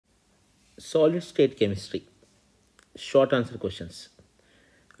solid state chemistry, short answer questions.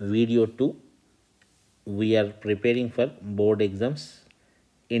 Video 2, we are preparing for board exams,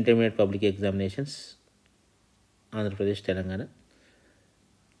 intermediate public examinations, Andhra Pradesh, Telangana.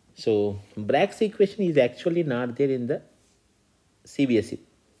 So Bragg's equation is actually not there in the CBSE.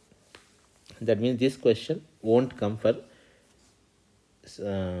 That means this question won't come for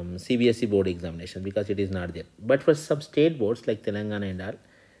CBSE board examination because it is not there. But for some state boards like Telangana and all,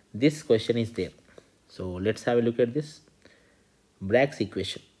 this question is there. So let's have a look at this. Bragg's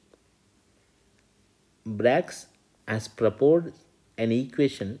equation. Bragg has proposed an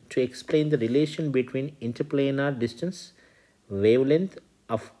equation to explain the relation between interplanar distance, wavelength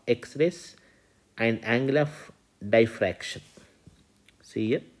of X-rays, and angle of diffraction. See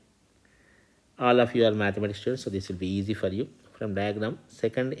here, all of you are mathematics students, so this will be easy for you. From diagram,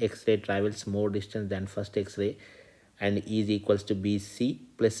 second X-ray travels more distance than first X-ray and is equals to BC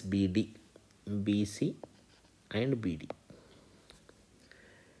plus BD, BC and BD.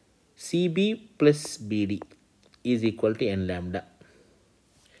 CB plus BD is equal to n lambda.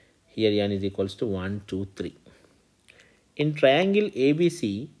 Here n is equals to 1, 2, 3. In triangle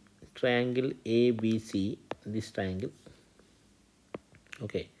ABC, this triangle,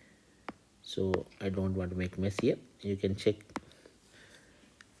 okay, so I don't want to make mess here. You can check.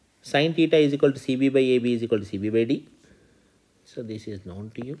 Sin theta is equal to CB by AB is equal to CB by D. So this is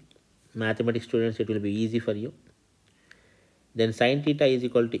known to you. Mathematics students, it will be easy for you. Then sin theta is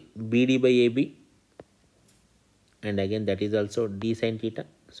equal to BD by AB, and again that is also D sin theta.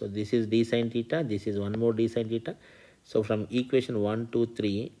 So this is D sin theta, this is one more D sin theta. So from equation 1, 2,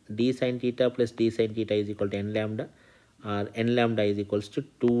 3, D sin theta plus D sin theta is equal to n lambda, or n lambda is equals to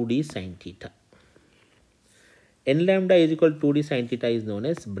 2D sin theta. N lambda is equal to 2D sin theta is known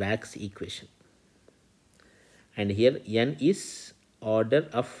as Bragg's equation. And here n is order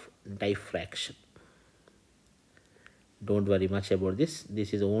of diffraction. Don't worry much about this.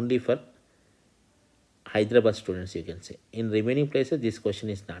 This is only for Hyderabad students, you can say. In remaining places, this question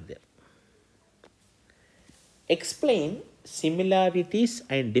is not there. Explain similarities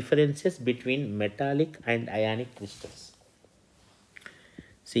and differences between metallic and ionic crystals.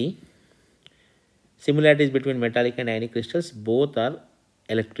 See, similarities between metallic and ionic crystals, both are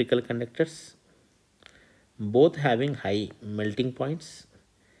electrical conductors, both having high melting points.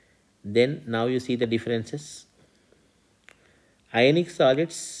 Then now you see the differences. Ionic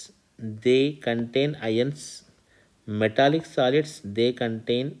solids, they contain ions. Metallic solids, they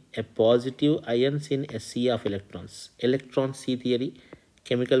contain a positive ions in a sea of electrons. Electron sea theory,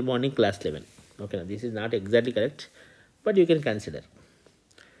 chemical bonding, class 11. Okay, now this is not exactly correct, but you can consider.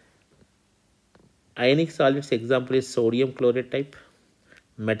 Ionic solids example is sodium chloride type.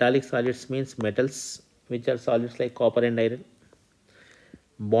 Metallic solids means metals which are solids like copper and iron.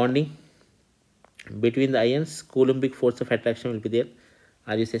 Bonding between the ions, Coulombic force of attraction will be there,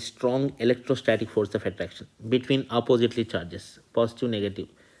 or you say strong electrostatic force of attraction between oppositely charges, positive, negative,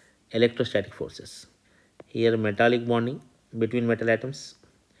 electrostatic forces. Here metallic bonding between metal atoms.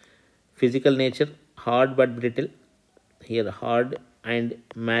 Physical nature, hard but brittle. Here hard and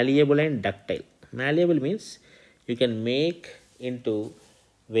malleable and ductile. Malleable means you can make into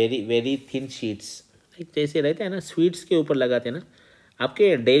very thin sheets. like जैसे रहते हैं ना sweets के ऊपर लगाते हैं ना,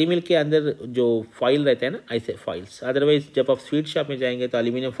 आपके डेयरी मिल्क के अंदर जो फॉइल रहता है ना, ऐसे फॉइल्स. अदरवाइज जब आप स्वीट शॉप में जाएंगे तो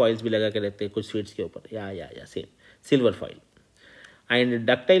एल्यूमिनियम फॉइल्स भी लगा के रहते हैं कुछ स्वीट्स के ऊपर, या same silver foil. And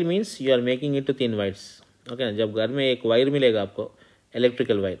ductile means you are making it to thin wires. Okay ना, जब घर में एक वायर मिलेगा आपको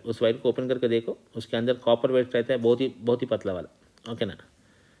इलेक्ट्रिकल वायर, उस वायर को ओपन करके देखो, उसके अंदर कॉपर वेट रहता है बहुत ही पतला वाला. ओके ना.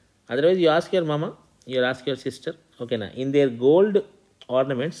 Otherwise you ask your mama, you ask your sister, okay na, in their gold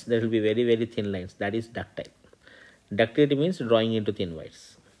ornaments there will be very thin lines, that is ductile. Ductility means drawing into thin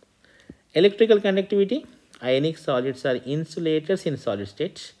wires. Electrical conductivity, ionic solids are insulators in solid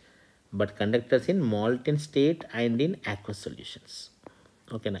state but conductors in molten state and in aqueous solutions.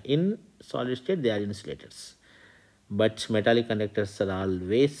 Okay na, in solid state they are insulators, but metallic conductors are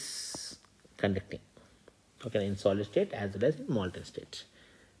always conducting, okay, in solid state as well as in molten state.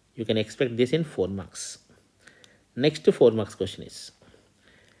 You can expect this in 4 marks. Next 4 marks question is,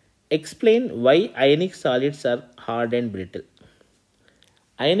 explain why ionic solids are hard and brittle.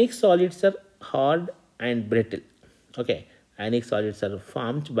 Ionic solids are hard and brittle. Okay, ionic solids are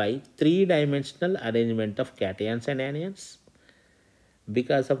formed by 3-dimensional arrangement of cations and anions.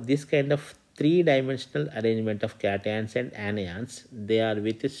 Because of this kind of 3-dimensional arrangement of cations and anions, they are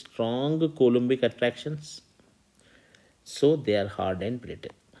with strong Coulombic attractions, so they are hard and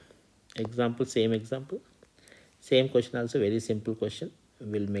brittle. Example, same question also, very simple question.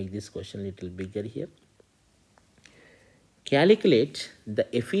 We'll make this question a little bigger here. Calculate the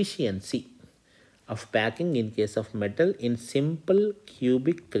efficiency of packing in case of metal in simple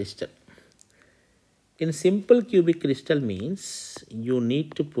cubic crystal. In simple cubic crystal means you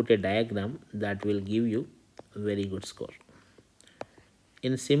need to put a diagram that will give you a very good score.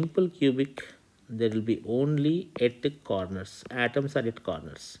 In simple cubic, there will be only 8 corners. Atoms are at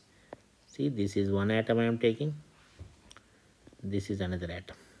corners. See, this is one atom I am taking. This is another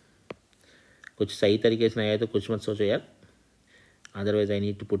atom. कुछ सही तरीके से नहीं आया तो कुछ मत सोचो यार. Otherwise I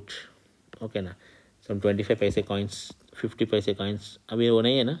need to put, okay ना, some 25 पैसे coins, 50 पैसे coins. अभी वो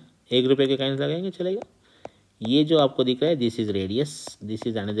नहीं है ना, 1 रुपये के coins लगाएंगे चलेगा. ये जो आपको दिख रहा है, this is radius, this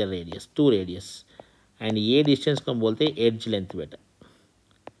is another radius, 2 radius, and ये distance को हम बोलते हैं edge length बेटा.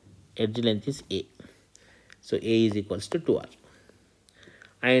 Edge length is A, so A is equals to 2R.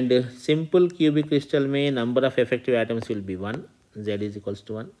 And simple cubic crystal में number of effective atoms will be 1, Z is equals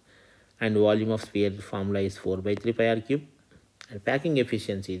to 1, and volume of sphere formula is 4 by 3 pi R cube, and packing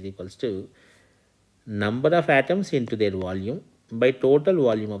efficiency is equals to number of atoms into their volume by total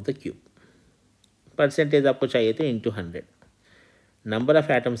volume of the cube. Percentage आपको चाहिए तो into 100. Number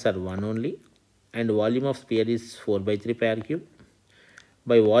of atoms are 1 only, and volume of sphere is 4 by 3 pi R cube.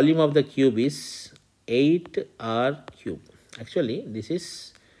 By volume of the cube is 8R cube. Actually, this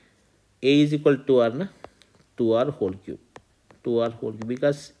is A is equal to R na, 2R whole cube. 2R whole cube,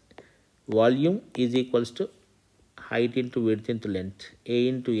 because volume is equals to height into width into length. A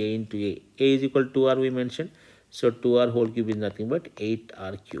into A into A. A is equal to R we mentioned. So 2R whole cube is nothing but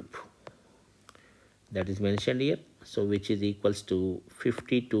 8R cube. That is mentioned here. So which is equals to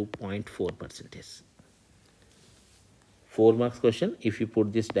 52.4%. 4 marks question. If you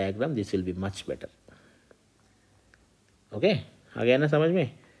put this diagram, this will be much better. Okay, आ गया ना समझ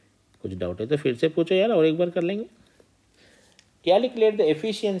में? कुछ doubt है तो फिर से पूछो यार, और एक बार कर लेंगे. Calculate the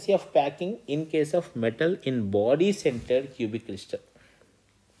efficiency of packing in case of metal in body centered cubic crystal.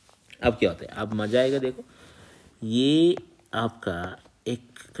 अब क्या होता है, अब मजा आएगा. देखो, ये आपका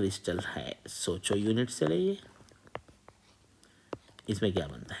एक क्रिस्टल है. सोचो यूनिट से रहिए, इसमें क्या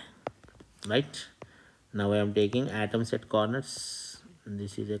बनता है, right? Now I am taking atoms eight corners.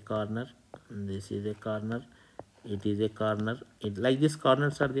 This is a corner, this is a corner, it is a corner, it like this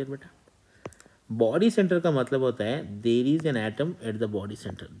corners are there बेटा. बॉडी सेंटर का मतलब होता है there is an atom at the body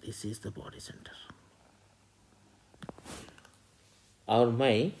centre. This is the body centre. और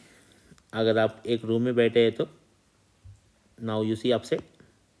मैं, अगर आप एक रूम में बैठे हैं तो now you see upset,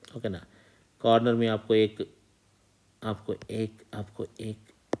 okay ना, कॉर्नर में आपको एक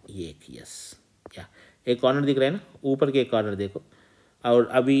यस, क्या एक कॉर्नर दिख रहा है ना, ऊपर के एक कॉर्नर देखो. और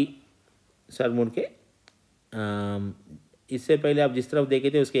अभी सर मुड़ के इससे पहले आप जिस तरफ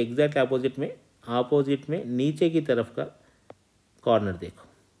देखे थे उसके एग्जैक्ट अपोजिट में नीचे की तरफ का कॉर्नर देखो.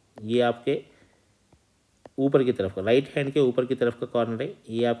 ये आपके ऊपर की तरफ का, राइट हैंड के ऊपर की तरफ का कॉर्नर है.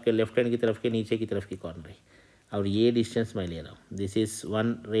 ये आपके लेफ्ट हैंड की तरफ के नीचे की तरफ की कॉर्नर है. और ये डिस्टेंस मैं ले रहा हूँ. This is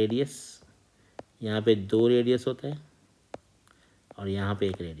 1 radius. यहाँ पे 2 रेडियस होता है और यहाँ पे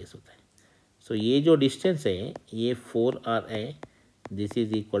 1 रेडियस होता है. सो ये जो डिस्टेंस है ये 4R है. This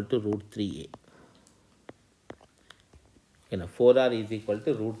is equal to √3a. है ना, 4R is equal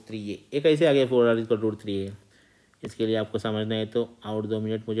to √3a. ये कैसे आ गया 4R इक्वल √3a? इसके लिए आपको समझना है तो और 2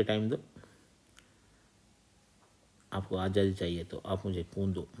 मिनट मुझे टाइम दो. आपको आज़ादी चाहिए तो आप मुझे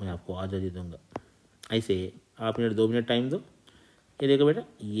खून दो, मैं आपको आज़ादी दूंगा. ऐसे आप मिनट 2 मिनट टाइम दो. ये देखो बेटा,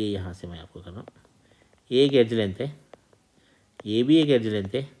 ये यहाँ से मैं आपको कर रहा हूँ. ये एक एज लेंथ है, ये भी एक एज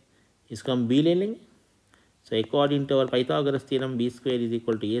लेंथ है. इसको हम b ले लेंगे. So according to our Pythagoras theorem b² is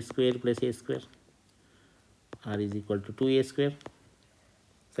equal to a² plus a², r is equal to 2a².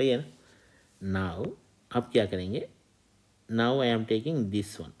 सही है ना. नाउ अब क्या करेंगे, now I am taking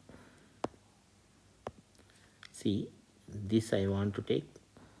this one. See this I want to take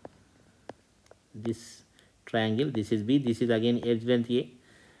this triangle. This is b, this is again as length a.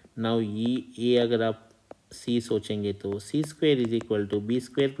 Now ये अगर आप c सोचेंगे तो c² is equal to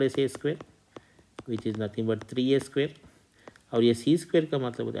b² plus a² which is nothing but 3a². और ये c² का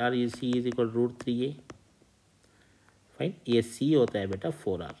मतलब होता है यार, ये c is equal √3a. Fine, ये c होता है बेटा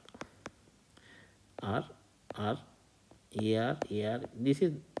 4R. r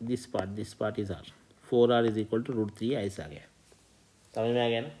this part is r. 4R is equal to √3a. ऐसा आ गया, समझ में आ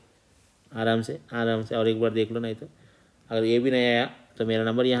गया ना. आराम से. और एक बार देख लो, नहीं तो अगर ये भी नहीं आया तो मेरा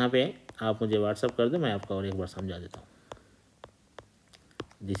नंबर यहाँ पे है, आप मुझे व्हाट्सअप कर दो, मैं आपको और एक बार समझा देता हूँ.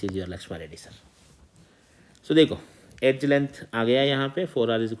 This is your Lakshman Reddy sir. सो देखो, एज लेंथ आ गया यहाँ पे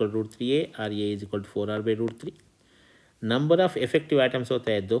 4R is equal to √3a और ये is equal to 4R by √3. Number of effective items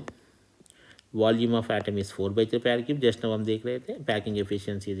होता है 2. Volume of atom is 4 by 3 pi r cube. Just now हम देख रहे थे. Packing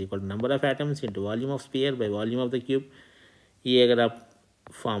efficiency is equal to number of atoms into volume of sphere by volume of the cube. ये अगर आप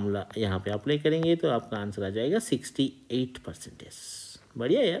formula यहाँ पे अप्लाई करेंगे तो आपका आंसर आ जाएगा 68%।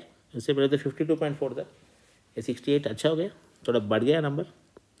 बढ़िया यार, उससे पहले तो 52.4 था, ये 68 अच्छा हो गया, थोड़ा बढ़ गया number.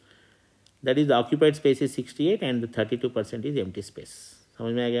 That is occupied space is 68 and 32% is empty space.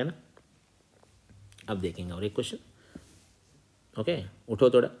 समझ में आ गया ना? अब देखेंगे और एक क्वेश्चन। ओके, उठो,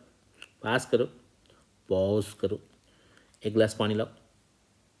 थोड़ा पास करो, पॉज करो, एक ग्लास पानी लाओ,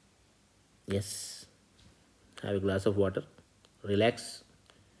 yes, have a glass of water, relax,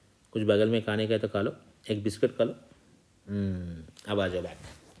 कुछ बगल में खाने का है तो खा लो, एक बिस्किट खा लो। अब आ जाओ back.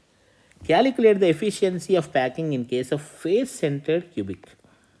 Calculate the efficiency of packing in case of face centred cubic.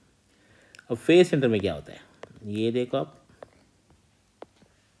 अब फेस सेंटर में क्या होता है, ये देखो आप,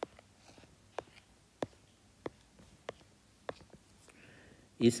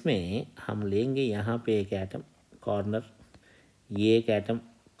 इसमें हम लेंगे यहाँ पे एक एटम कॉर्नर, ये एक एटम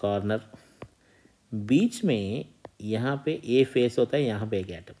कॉर्नर, बीच में यहाँ पे ए फेस होता है, यहाँ पे एक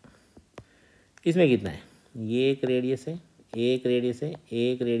एटम, इसमें कितना है, ये एक रेडियस है, एक रेडियस है,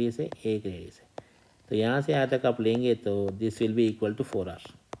 एक रेडियस है, एक रेडियस है, तो यहाँ से यहाँ तक आप लेंगे तो this will be equal to 4r,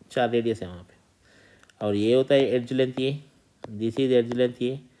 4 radius है वहाँ पे। और ये होता है एड्ज लेंथ, ये दिस इज एड्ज लेंथ,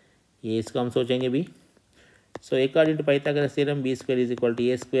 ये इसको हम सोचेंगे B. So according to Pythagoras theorem B square is equal to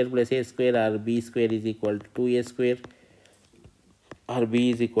A square plus A square, और B square is equal to 2a square, और B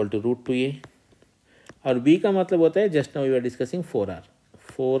is equal to √2a, और B का मतलब होता है just now we are discussing 4r,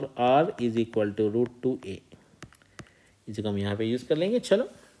 4r is equal to √2a, इसी को हम यहाँ पे यूज़ कर लेंगे। चलो,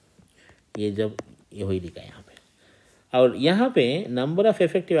 ये जब ये वही लिखा है यहाँ पे, और यहाँ पे नंबर ऑफ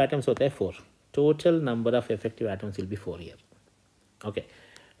इफेक्टिव एटम्स होता है 4, total number of effective atoms will be 4 here. Okay,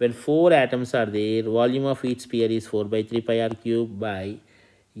 when 4 atoms are there, volume of each sphere is 4/3 pi r cube by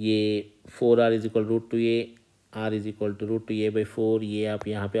ये 4r is equal to √2a, r is equal to √2a/4, ये आप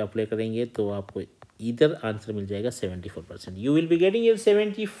यहाँ पे apply करेंगे तो आपको इधर answer मिल जाएगा 74%। You will be getting your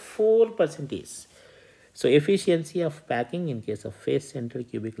 74%। So efficiency of packing in case of face centre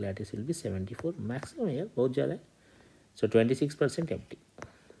cubic lattice will be 74, maximum है यार, बहुत ज़्यादा है। सो 26% empty.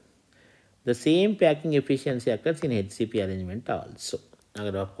 The same packing efficiency occurs in HCP arrangement also.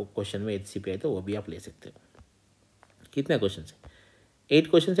 अगर आपको क्वेश्चन में HCP है तो वो भी आप ले सकते हो। कितने क्वेश्चन है, 8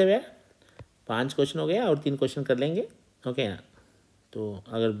 क्वेश्चन है भैया, 5 क्वेश्चन हो गया और 3 क्वेश्चन कर लेंगे। ओके ना, तो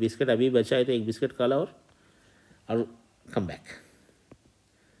अगर बिस्किट अभी बचा है तो एक बिस्किट खा लो और कम बैक।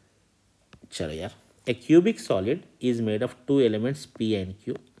 चलो यार, ए cubic solid is made of 2 elements P and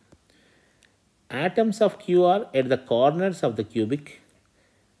Q. Atoms of Q are at the corners of the cubic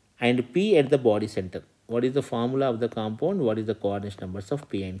and P at the body center. What is the formula of the compound? What is the coordinate numbers of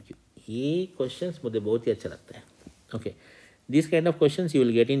P and Q? ये questions मुझे बहुत ही अच्छा लगता है। Okay, this kind of questions you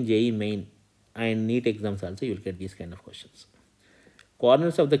will get in JEE main and NEET exams also, you will get this kind of questions.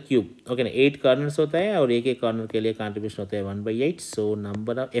 Corners of the cube, okay ना, 8 corners होता है और एक एक कॉर्नर के लिए कॉन्ट्रीब्यूशन होता है 1/8, so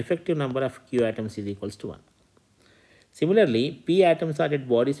number of effective number of Q atoms is equals to 1। Similarly P atoms are eight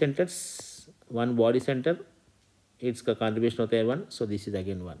body centres, 1 body centre, it's का कॉन्ट्रीब्यूशन होता है 1, so this is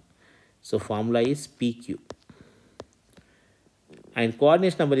again 1, so formula is PQ and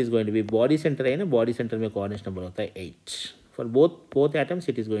coordinate number is going to be body center है ना, body center में coordinate number होता है 8, for both atoms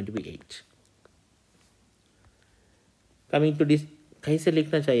it is going to be 8। coming to this, कैसे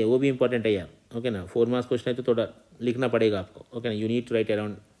लिखना चाहिए वो भी इंपॉर्टेंट है यार। ओके ना, 4 मार्क्स क्वेश्चन है तो थोड़ा लिखना पड़ेगा आपको। ओके ना, you need to right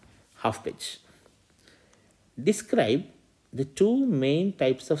around half page. Describe the 2 main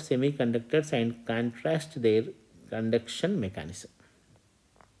types of semiconductors and contrast there conduction mechanism.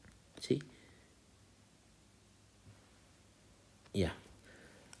 See, yeah,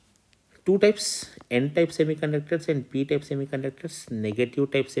 2 types, N-type semiconductors and P-type semiconductors, negative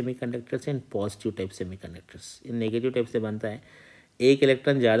type semiconductors and positive type semiconductors। In negative type से बनता है, एक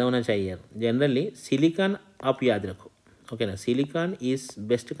electron ज़्यादा होना चाहिए यार। Generally silicon आप याद रखो, ओके ना, silicon is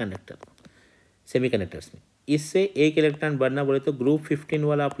best conductor semiconductors में। इससे एक इलेक्ट्रॉन बढ़ना बोले तो ग्रुप 15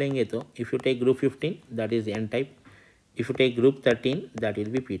 वाला आप लेंगे तो if you take group 15 that is N-type, if you take group 13 that will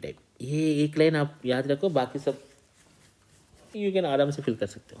be P-type। ये एक लाइन आप याद रखो, बाकी सब यू कैन आराम से फिल कर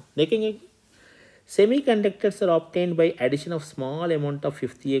सकते हो। देखेंगे, semiconductors are obtained by addition of small amount of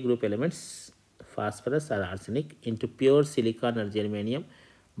 50A group elements phosphorus or arsenic into pure silicon or germanium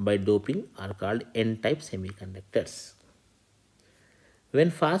by doping are called N-type semiconductors.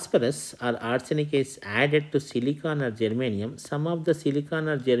 When phosphorus or arsenic is added to silicon or germanium, some of the silicon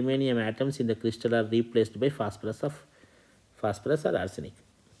or germanium atoms in the crystal are replaced by phosphorus or arsenic.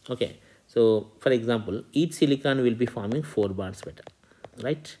 Okay, so for example, each silicon will be forming 4 bonds better,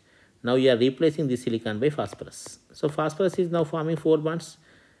 right? Now you are replacing the silicon by phosphorus. So phosphorus is now forming 4 bonds,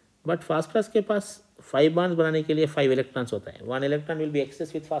 but phosphorus के पास 5 bonds बनाने के लिए 5 electrons होता है। 1 electron will be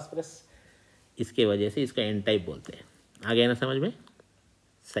excess with phosphorus, इसके वजह से इसका N-type बोलते हैं। आ गया ना समझ में?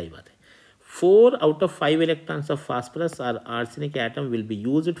 सही बात है. 4 out of 5 electrons of phosphorus or arsenic atom will be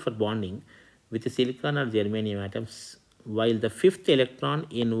used for bonding with silicon or germanium atoms, while the fifth electron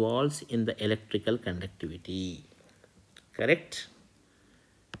involves in the electrical conductivity. Correct?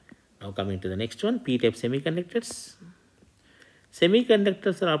 Now coming to the next one, p-type semiconductors.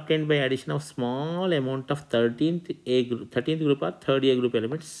 Semiconductors are obtained by addition of small amount of 13th group or 3rd A group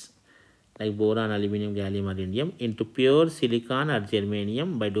elements like boron, aluminum, gallium or indium into pure silicon or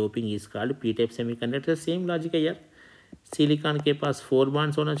germanium by doping is called p-type semiconductor. Same logic है यार. Silicon के पास 4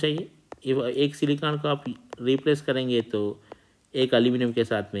 bonds होना चाहिए. एक silicon को आप replace करेंगे तो एक एल्यूमिनियम के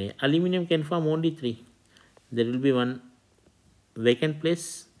साथ में aluminium can form only 3. There will be one vacant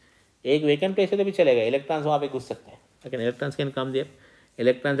place. एक वेकेंट प्लेस है तो भी चलेगा, इलेक्ट्रॉन्स वहाँ पे घुस सकते हैं, लेकिन electrons can come there.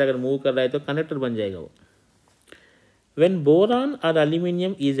 Electrons अगर मूव कर रहा है तो कंडक्टर बन जाएगा वो. When boron or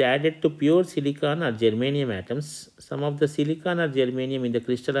aluminium is added to pure silicon or germanium atoms, some of the silicon or germanium in the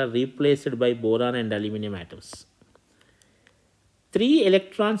crystal are replaced by boron and aluminium atoms. 3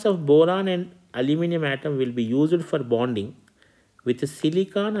 electrons of boron and aluminium atom will be used for bonding with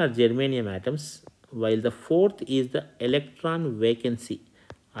silicon or germanium atoms, while the 4th is the electron vacancy,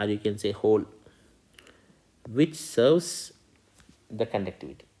 or you can say hole, which serves the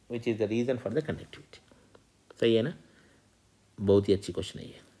conductivity, which is the reason for the conductivity. सही है ना? बहुत ही अच्छी question है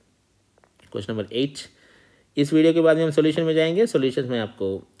ये. Question number 8. इस video के बाद में हम सॉल्यूशन में जाएंगे. सॉल्यूशंस मैं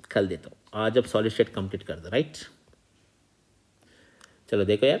आपको कल देता हूँ. आज अब सॉलिड स्टेट कंप्लीट कर दो. राइट, चलो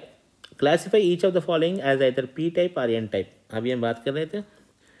देखो यार. Classify each of the following as either P type और एन टाइप. अभी हम बात कर रहे थे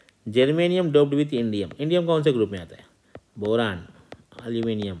germanium doped with indium. Indium कौन से ग्रुप में आता है? Boron,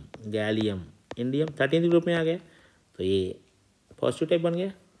 aluminium, gallium, indium 13th group में आ गया, तो ये पॉजिटिव टाइप बन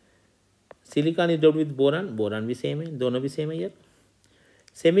गया. Silicon is doped with boron, boron भी सेम है, दोनों भी सेम है यार.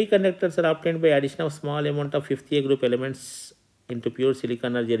 Semiconductors are obtained by addition of small amount of 5th A group elements into pure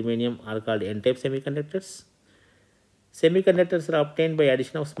silicon or germanium are called n-type semiconductors. Semiconductors are obtained by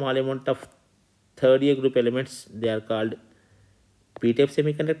addition of small amount of 3rd A group elements, they are called p-type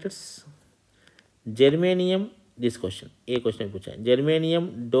semiconductors. Germanium, this question, a question पूछा है. Germanium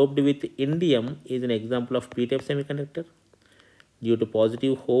doped with indium is an example of p-type semiconductor due to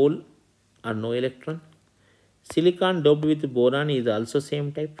positive hole or no electron. Silicon doped with boron is also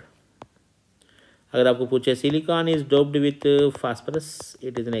same type. अगर आपको पूछे silicon is doped with phosphorus,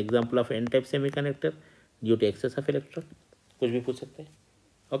 it is an example of n-type semiconductor due to excess of electron. कुछ भी पूछ सकते हैं.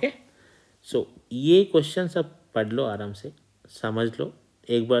 Okay, सो ये question सब पढ़ लो, आराम से समझ लो.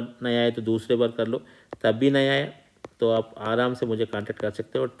 एक बार नहीं आया तो दूसरे बार कर लो, तब भी नहीं आया तो आप आराम से मुझे कांटेक्ट कर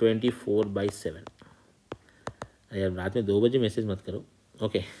सकते हो 24/7. यार रात में 2 बजे मैसेज मत करो.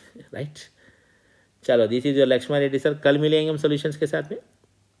 ओके राइट, चलो this is your Lakshman Reddy sir. कल मिलेंगे हम सॉल्यूशंस के साथ में.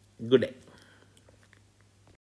 Good day.